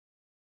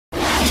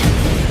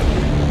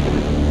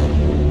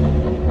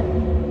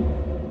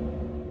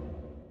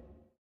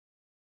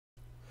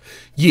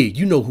Yeah,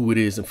 you know who it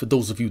is, and for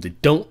those of you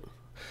that don't,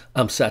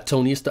 I'm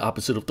Cytonius, the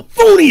opposite of the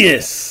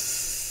phoniest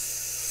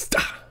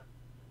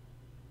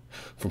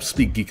from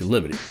Speak Geek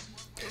Unlimited.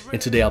 And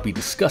today I'll be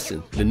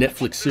discussing the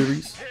Netflix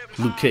series,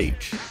 Luke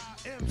Cage.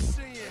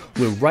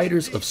 When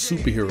writers of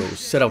superheroes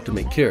set out to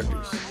make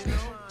characters,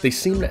 they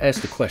seem to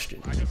ask the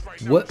question,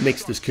 what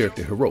makes this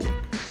character heroic?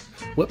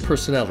 What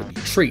personality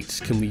traits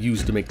can we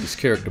use to make this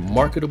character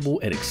marketable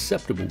and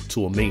acceptable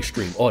to a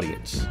mainstream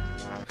audience?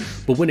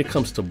 But when it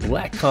comes to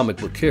black comic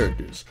book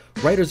characters,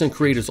 writers and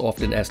creators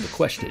often ask the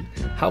question,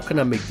 how can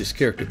I make this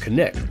character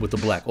connect with a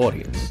black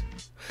audience?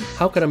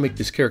 How can I make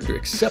this character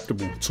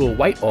acceptable to a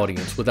white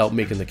audience without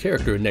making the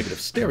character a negative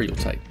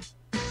stereotype?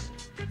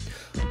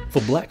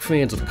 For black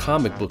fans of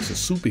comic books and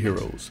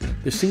superheroes,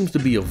 there seems to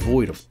be a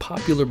void of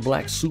popular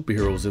black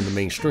superheroes in the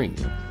mainstream.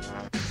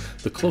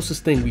 The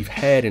closest thing we've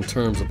had in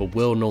terms of a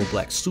well-known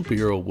black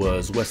superhero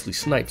was Wesley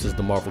Snipes as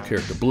the Marvel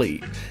character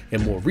Blade,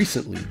 and more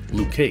recently,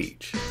 Luke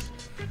Cage.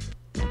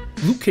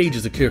 Luke Cage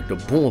is a character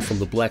born from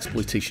the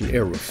blaxploitation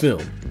era of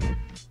film.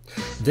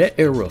 That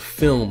era of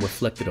film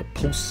reflected a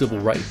post-civil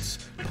rights,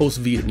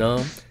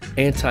 post-Vietnam,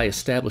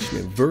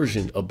 anti-establishment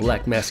version of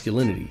black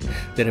masculinity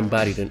that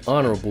embodied an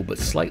honorable but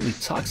slightly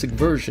toxic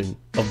version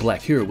of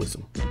black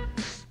heroism.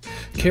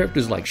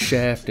 Characters like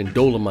Shaft and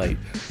Dolomite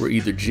were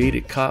either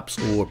jaded cops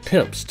or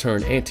pimps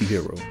turned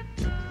anti-hero.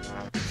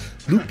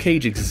 Luke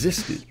Cage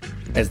existed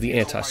as the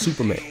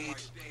anti-Superman.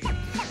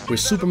 Where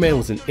Superman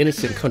was an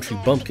innocent country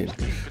bumpkin,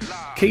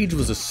 Cage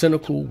was a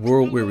cynical,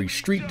 world-weary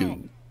street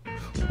dude.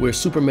 Where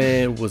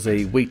Superman was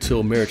a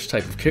wait-till-marriage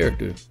type of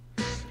character,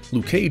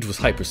 Luke Cage was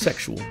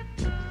hypersexual.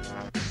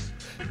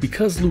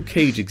 Because Luke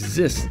Cage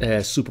exists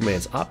as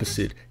Superman's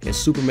opposite, and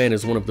Superman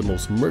is one of the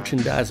most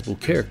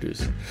merchandisable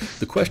characters,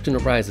 the question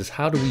arises,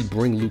 how do we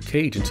bring Luke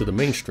Cage into the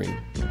mainstream?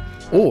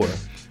 Or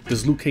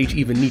does Luke Cage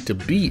even need to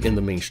be in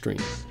the mainstream?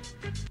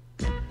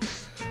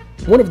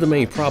 One of the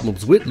main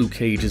problems with Luke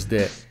Cage is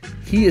that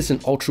he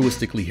isn't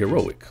altruistically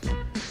heroic.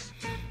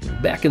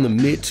 Back in the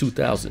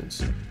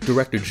mid-2000s,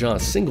 director John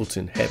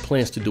Singleton had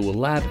plans to do a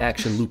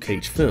live-action Luke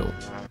Cage film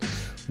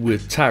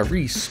with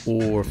Tyrese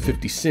or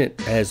 50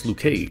 Cent as Luke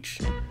Cage.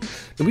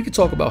 And we could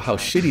talk about how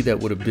shitty that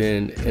would have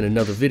been in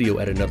another video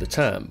at another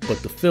time,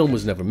 but the film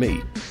was never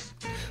made.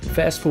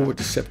 Fast forward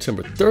to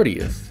September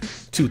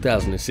 30th,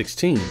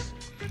 2016,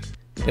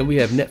 and we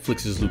have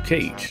Netflix's Luke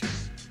Cage.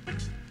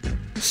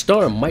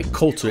 Starring Mike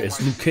Colter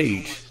as Luke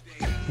Cage,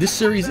 this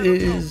series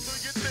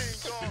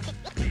is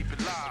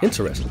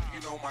interesting.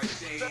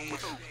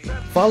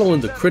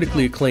 Following the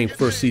critically acclaimed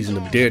first season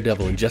of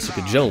Daredevil and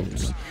Jessica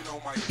Jones,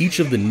 each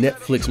of the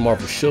Netflix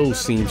Marvel shows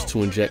seems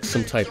to inject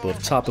some type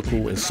of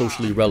topical and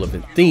socially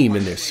relevant theme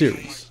in their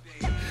series.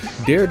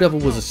 Daredevil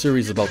was a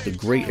series about the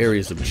gray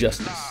areas of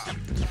justice.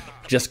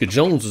 Jessica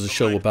Jones was a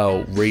show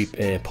about rape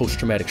and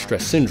post-traumatic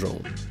stress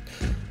syndrome.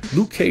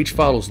 Luke Cage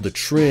follows the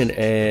trend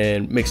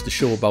and makes the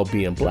show about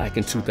being black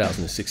in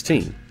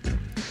 2016.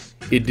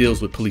 It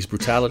deals with police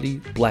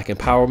brutality, black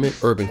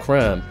empowerment, urban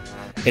crime,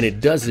 and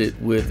it does it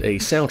with a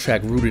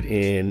soundtrack rooted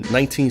in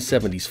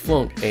 1970s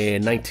funk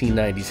and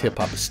 1990s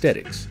hip-hop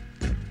aesthetics.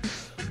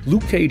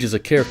 Luke Cage as a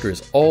character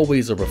is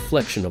always a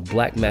reflection of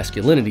black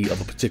masculinity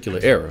of a particular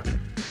era.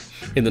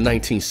 In the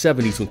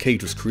 1970s, when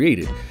Cage was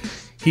created,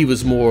 he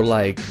was more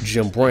like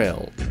Jim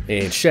Brown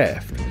and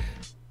Shaft.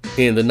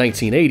 In the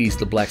 1980s,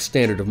 the black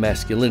standard of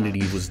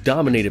masculinity was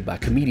dominated by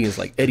comedians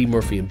like Eddie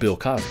Murphy and Bill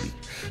Cosby,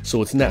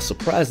 so it's not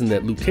surprising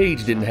that Luke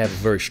Cage didn't have a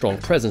very strong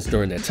presence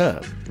during that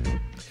time.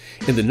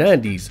 In the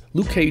 90s,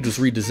 Luke Cage was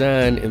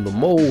redesigned in the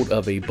mold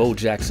of a Bo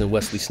Jackson,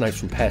 Wesley Snipes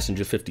from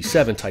Passenger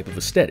 57 type of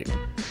aesthetic.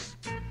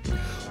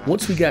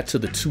 Once we got to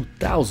the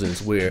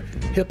 2000s, where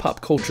hip-hop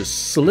culture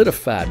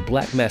solidified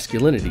black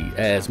masculinity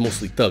as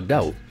mostly thugged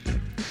out,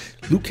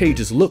 Luke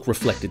Cage's look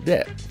reflected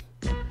that.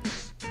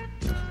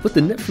 What the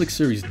Netflix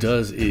series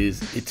does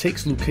is it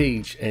takes Luke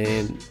Cage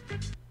and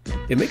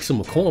it makes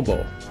him a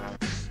cornball.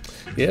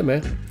 Yeah,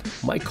 man,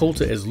 Mike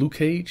Colter as Luke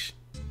Cage,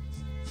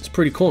 it's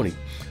pretty corny.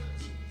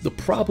 The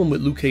problem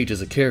with Luke Cage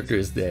as a character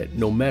is that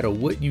no matter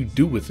what you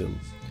do with him,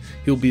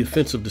 he'll be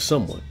offensive to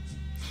someone.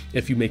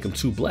 If you make him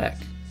too black,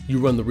 you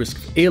run the risk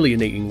of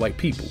alienating white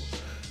people.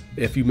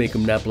 If you make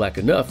him not black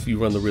enough, you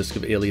run the risk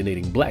of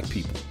alienating black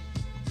people.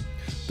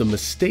 The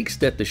mistakes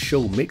that the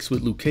show makes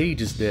with Luke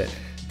Cage is that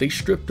they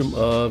stripped him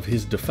of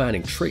his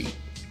defining trait,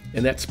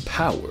 and that's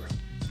power.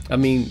 I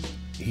mean,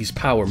 he's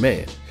power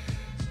man.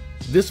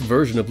 This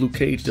version of Luke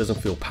Cage doesn't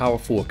feel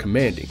powerful or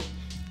commanding.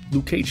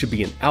 Luke Cage should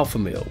be an alpha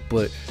male,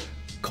 but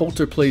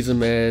Colter plays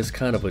him as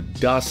kind of a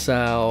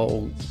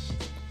docile,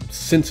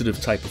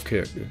 sensitive type of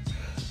character.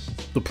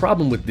 The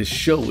problem with this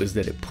show is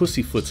that it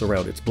pussyfoots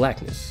around its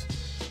blackness.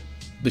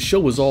 The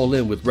show is all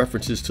in with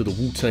references to the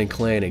Wu-Tang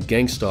Clan and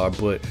Gang Starr,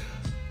 but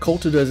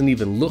Colter doesn't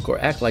even look or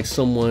act like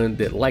someone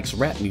that likes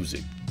rap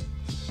music.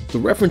 The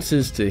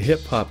references to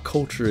hip-hop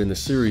culture in the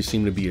series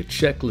seem to be a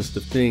checklist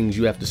of things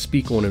you have to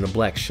speak on in a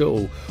black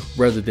show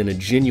rather than a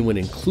genuine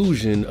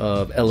inclusion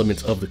of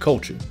elements of the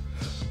culture.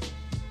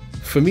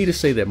 For me to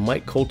say that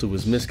Mike Colter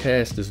was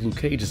miscast as Luke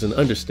Cage is an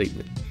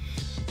understatement.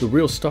 The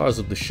real stars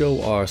of the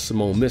show are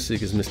Simone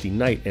Missick as Misty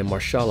Knight and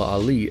Marshala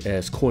Ali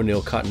as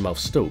Cornell Cottonmouth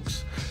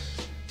Stokes.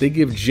 They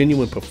give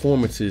genuine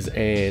performances,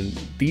 and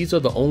these are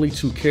the only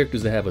two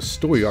characters that have a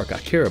story arc I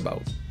care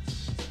about.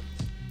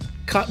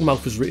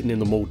 Cottonmouth is written in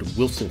the mold of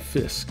Wilson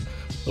Fisk,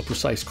 a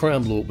precise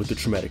crime lord with a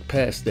traumatic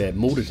past that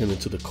molded him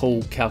into the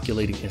cold,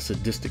 calculating, and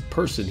sadistic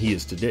person he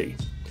is today.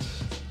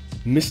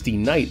 Misty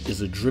Knight is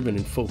a driven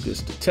and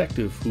focused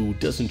detective who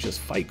doesn't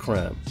just fight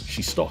crime,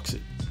 she stalks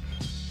it.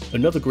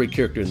 Another great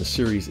character in the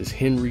series is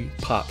Henry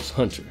Pops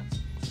Hunter.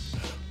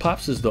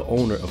 Pops is the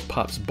owner of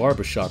Pops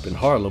Barbershop in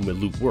Harlem where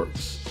Luke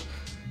works.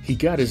 He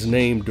got his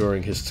name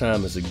during his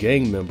time as a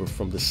gang member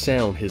from the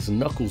sound his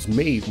knuckles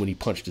made when he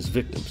punched his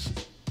victims.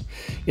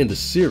 In the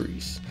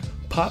series,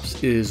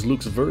 Pops is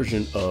Luke's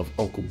version of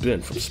Uncle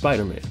Ben from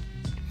Spider-Man,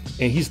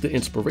 and he's the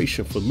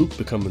inspiration for Luke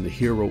becoming the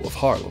hero of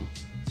Harlem.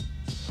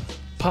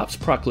 Pop's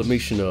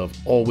proclamation of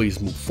always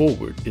move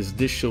forward is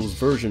this show's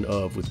version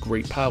of with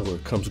great power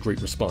comes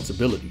great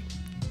responsibility.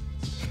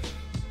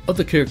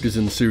 Other characters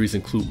in the series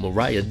include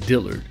Mariah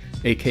Dillard,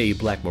 aka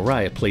Black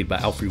Mariah, played by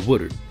Alfre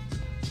Woodard,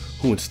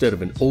 who instead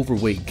of an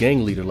overweight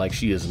gang leader like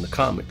she is in the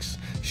comics,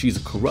 she's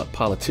a corrupt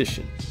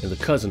politician and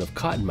the cousin of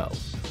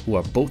Cottonmouth, who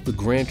are both the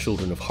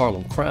grandchildren of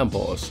Harlem crime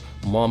boss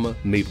Mama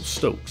Mabel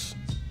Stokes.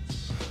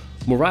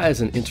 Mariah is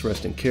an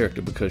interesting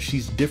character because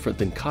she's different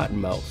than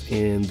Cottonmouth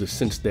in the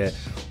sense that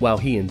while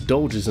he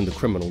indulges in the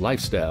criminal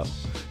lifestyle,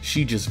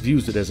 she just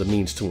views it as a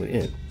means to an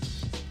end.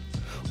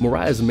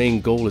 Mariah's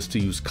main goal is to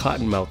use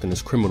Cottonmouth and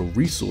his criminal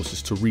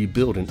resources to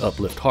rebuild and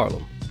uplift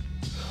Harlem.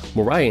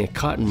 Mariah and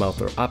Cottonmouth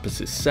are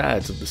opposite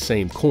sides of the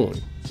same coin.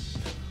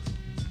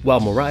 While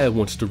Mariah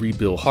wants to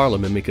rebuild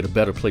Harlem and make it a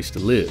better place to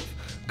live,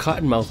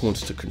 Cottonmouth wants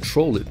to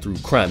control it through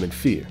crime and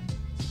fear.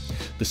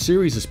 The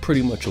series is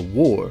pretty much a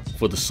war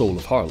for the soul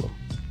of Harlem.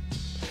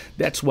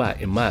 That's why,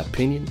 in my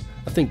opinion,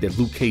 I think that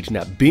Luke Cage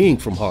not being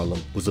from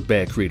Harlem was a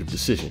bad creative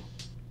decision.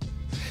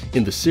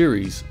 In the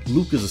series,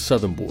 Luke is a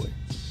Southern boy.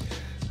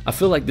 I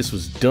feel like this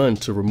was done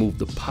to remove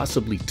the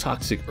possibly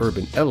toxic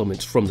urban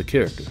elements from the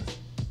character.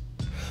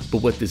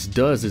 But what this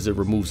does is it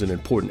removes an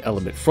important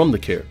element from the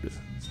character.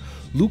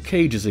 Luke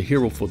Cage is a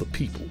hero for the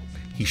people.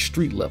 He's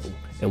street level,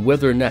 and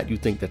whether or not you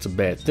think that's a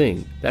bad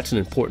thing, that's an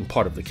important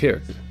part of the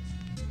character.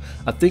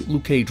 I think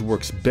Luke Cage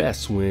works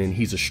best when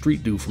he's a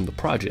street dude from the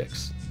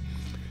projects.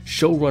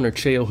 Showrunner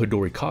Cheo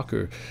Hodori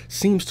Cocker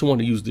seems to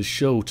want to use this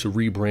show to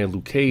rebrand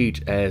Luke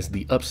Cage as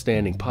the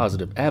upstanding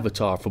positive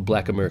avatar for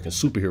Black American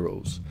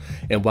superheroes.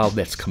 And while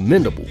that's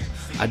commendable,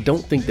 I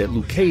don't think that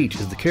Luke Cage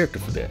is the character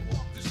for that.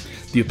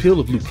 The appeal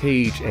of Luke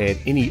Cage and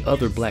any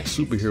other black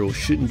superhero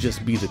shouldn't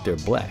just be that they're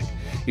black,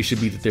 it should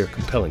be that they're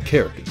compelling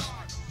characters.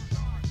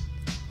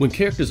 When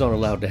characters aren't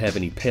allowed to have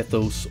any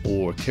pathos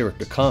or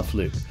character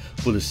conflict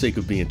for the sake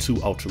of being too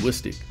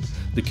altruistic,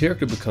 the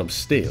character becomes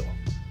stale.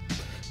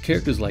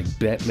 Characters like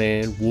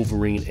Batman,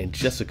 Wolverine, and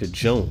Jessica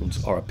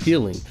Jones are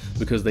appealing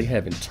because they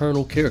have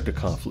internal character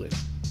conflict.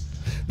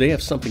 They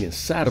have something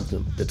inside of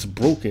them that's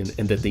broken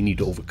and that they need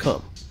to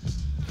overcome.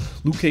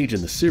 Luke Cage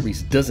in the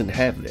series doesn't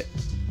have that.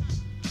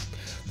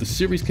 The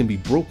series can be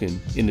broken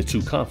into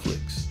two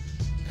conflicts: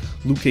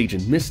 Luke Cage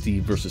and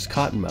Misty versus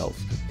Cottonmouth,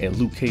 and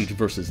Luke Cage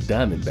versus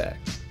Diamondback.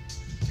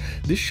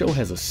 This show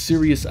has a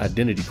serious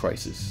identity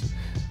crisis.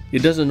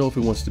 It doesn't know if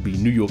it wants to be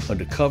New York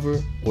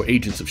Undercover or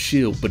Agents of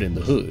S.H.I.E.L.D. but in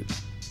the hood.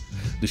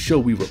 The show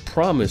we were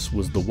promised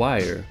was The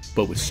Wire,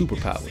 but with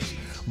superpowers,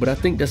 but I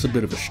think that's a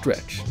bit of a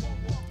stretch.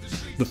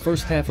 The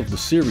first half of the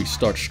series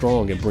starts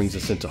strong and brings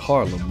us into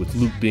Harlem, with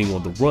Luke being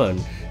on the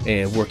run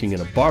and working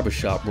in a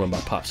barbershop run by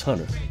Pops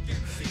Hunter.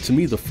 To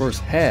me, the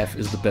first half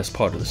is the best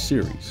part of the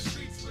series,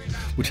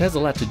 which has a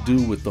lot to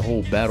do with the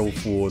whole battle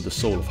for the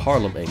soul of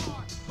Harlem angle.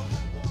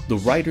 The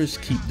writers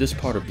keep this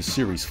part of the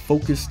series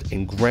focused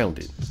and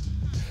grounded.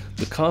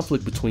 The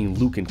conflict between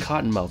Luke and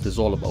Cottonmouth is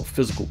all about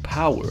physical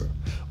power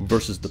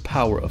versus the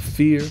power of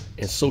fear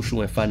and social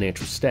and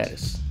financial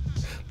status.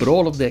 But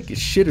all of that gets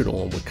shitted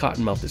on when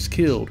Cottonmouth is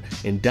killed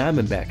and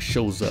Diamondback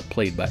shows up,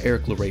 played by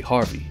Eric LaRae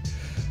Harvey.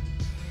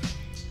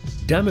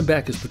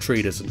 Diamondback is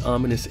portrayed as an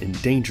ominous and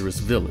dangerous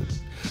villain,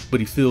 but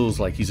he feels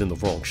like he's in the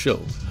wrong show.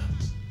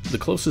 The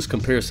closest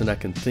comparison I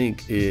can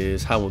think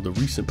is how in the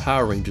recent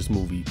Power Rangers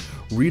movie,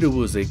 Rita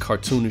was a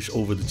cartoonish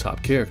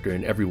over-the-top character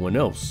and everyone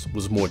else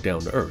was more down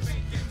to earth.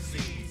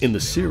 In the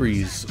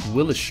series,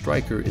 Willis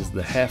Stryker is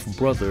the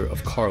half-brother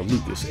of Carl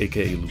Lucas,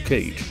 aka Luke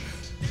Cage.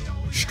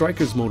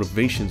 Stryker's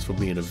motivations for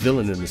being a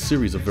villain in the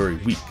series are very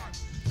weak.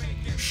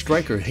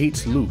 Stryker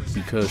hates Luke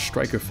because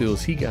Stryker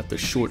feels he got the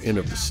short end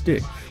of the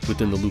stick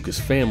within the Lucas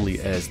family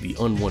as the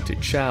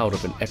unwanted child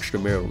of an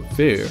extramarital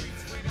affair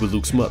with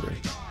Luke's mother.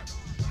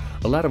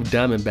 A lot of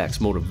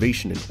Diamondback's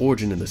motivation and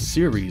origin in the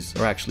series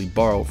are actually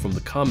borrowed from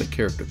the comic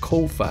character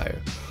Coldfire,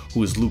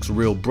 who is Luke's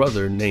real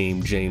brother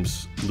named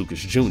James Lucas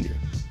Jr.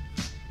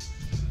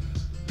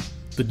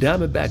 The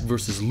Diamondback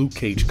versus Luke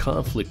Cage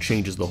conflict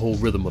changes the whole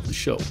rhythm of the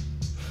show.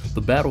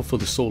 The battle for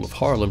the soul of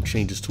Harlem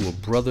changes to a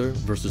brother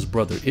versus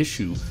brother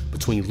issue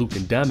between Luke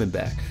and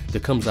Diamondback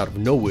that comes out of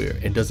nowhere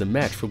and doesn't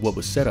match for what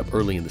was set up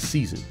early in the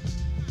season.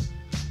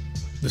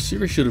 The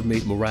series should have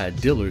made Mariah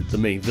Dillard the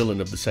main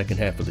villain of the second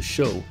half of the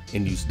show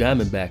and used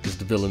Diamondback as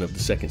the villain of the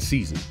second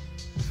season.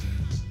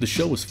 The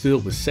show was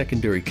filled with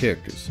secondary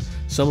characters,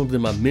 some of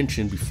them I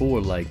mentioned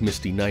before like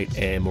Misty Knight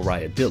and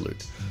Mariah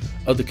Dillard.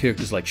 Other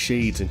characters like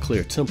Shades and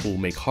Claire Temple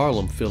make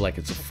Harlem feel like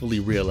it's a fully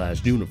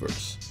realized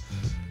universe.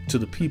 To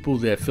the people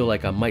that feel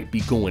like I might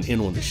be going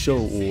in on the show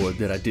or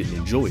that I didn't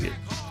enjoy it,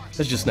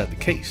 that's just not the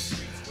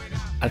case.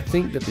 I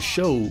think that the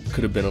show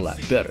could have been a lot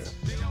better.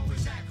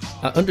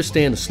 I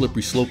understand the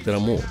slippery slope that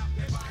I'm on.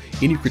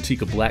 Any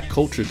critique of black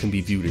culture can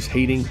be viewed as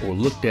hating or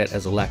looked at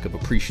as a lack of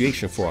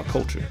appreciation for our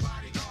culture.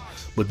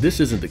 But this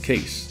isn't the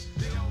case.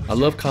 I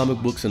love comic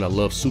books and I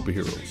love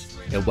superheroes.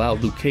 And while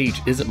Luke Cage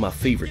isn't my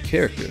favorite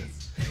character,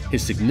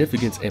 his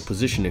significance and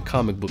position in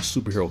comic book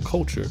superhero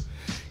culture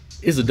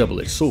is a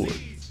double-edged sword.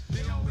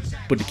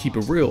 But to keep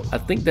it real, I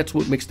think that's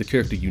what makes the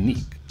character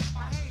unique.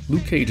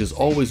 Luke Cage is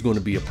always going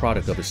to be a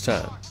product of his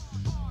time,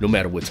 no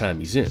matter what time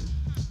he's in.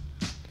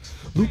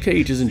 Luke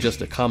Cage isn't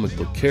just a comic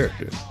book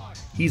character,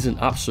 he's an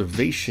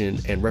observation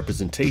and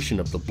representation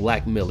of the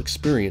black male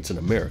experience in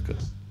America.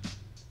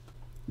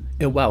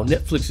 And while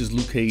Netflix's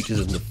Luke Cage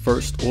isn't the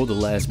first or the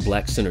last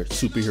black-centered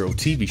superhero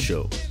TV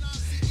show,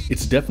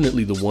 it's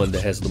definitely the one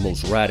that has the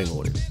most riding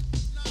on it.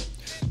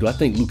 Do I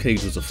think Luke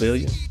Cage was a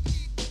failure?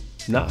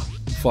 Nah,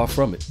 far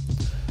from it.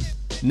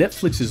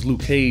 Netflix's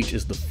Luke Cage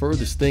is the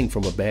furthest thing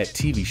from a bad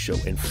TV show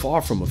and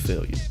far from a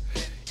failure.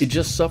 It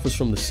just suffers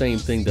from the same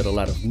thing that a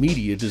lot of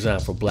media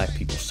designed for black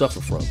people suffer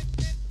from.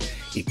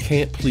 It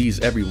can't please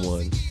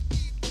everyone,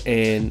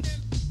 and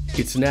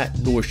it's not,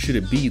 nor should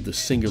it be, the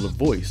singular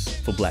voice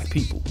for black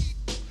people.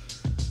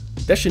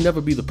 That should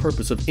never be the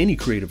purpose of any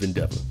creative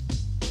endeavor.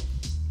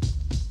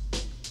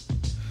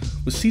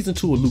 With season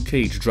 2 of Luke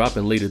Cage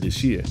dropping later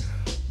this year,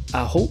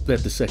 I hope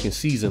that the second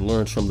season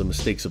learns from the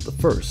mistakes of the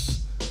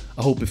first.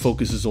 I hope it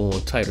focuses on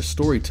tighter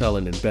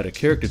storytelling and better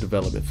character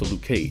development for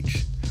Luke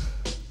Cage.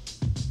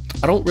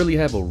 I don't really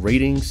have a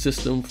rating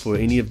system for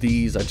any of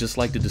these. I just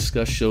like to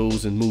discuss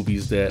shows and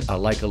movies that I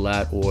like a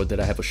lot or that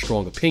I have a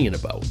strong opinion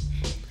about.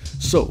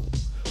 So,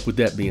 with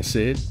that being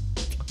said,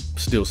 I'm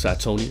still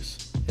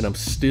Cytonius, and I'm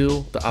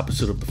still the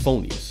opposite of the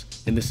phonius.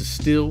 And this is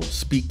still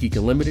Speak Geek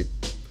Unlimited.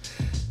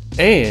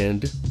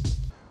 And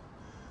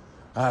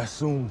I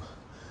assume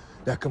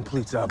that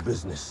completes our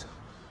business.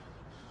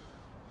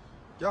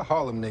 Y'all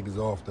Harlem niggas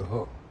are off the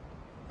hook.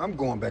 I'm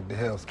going back to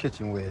Hell's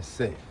Kitchen where it's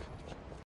safe.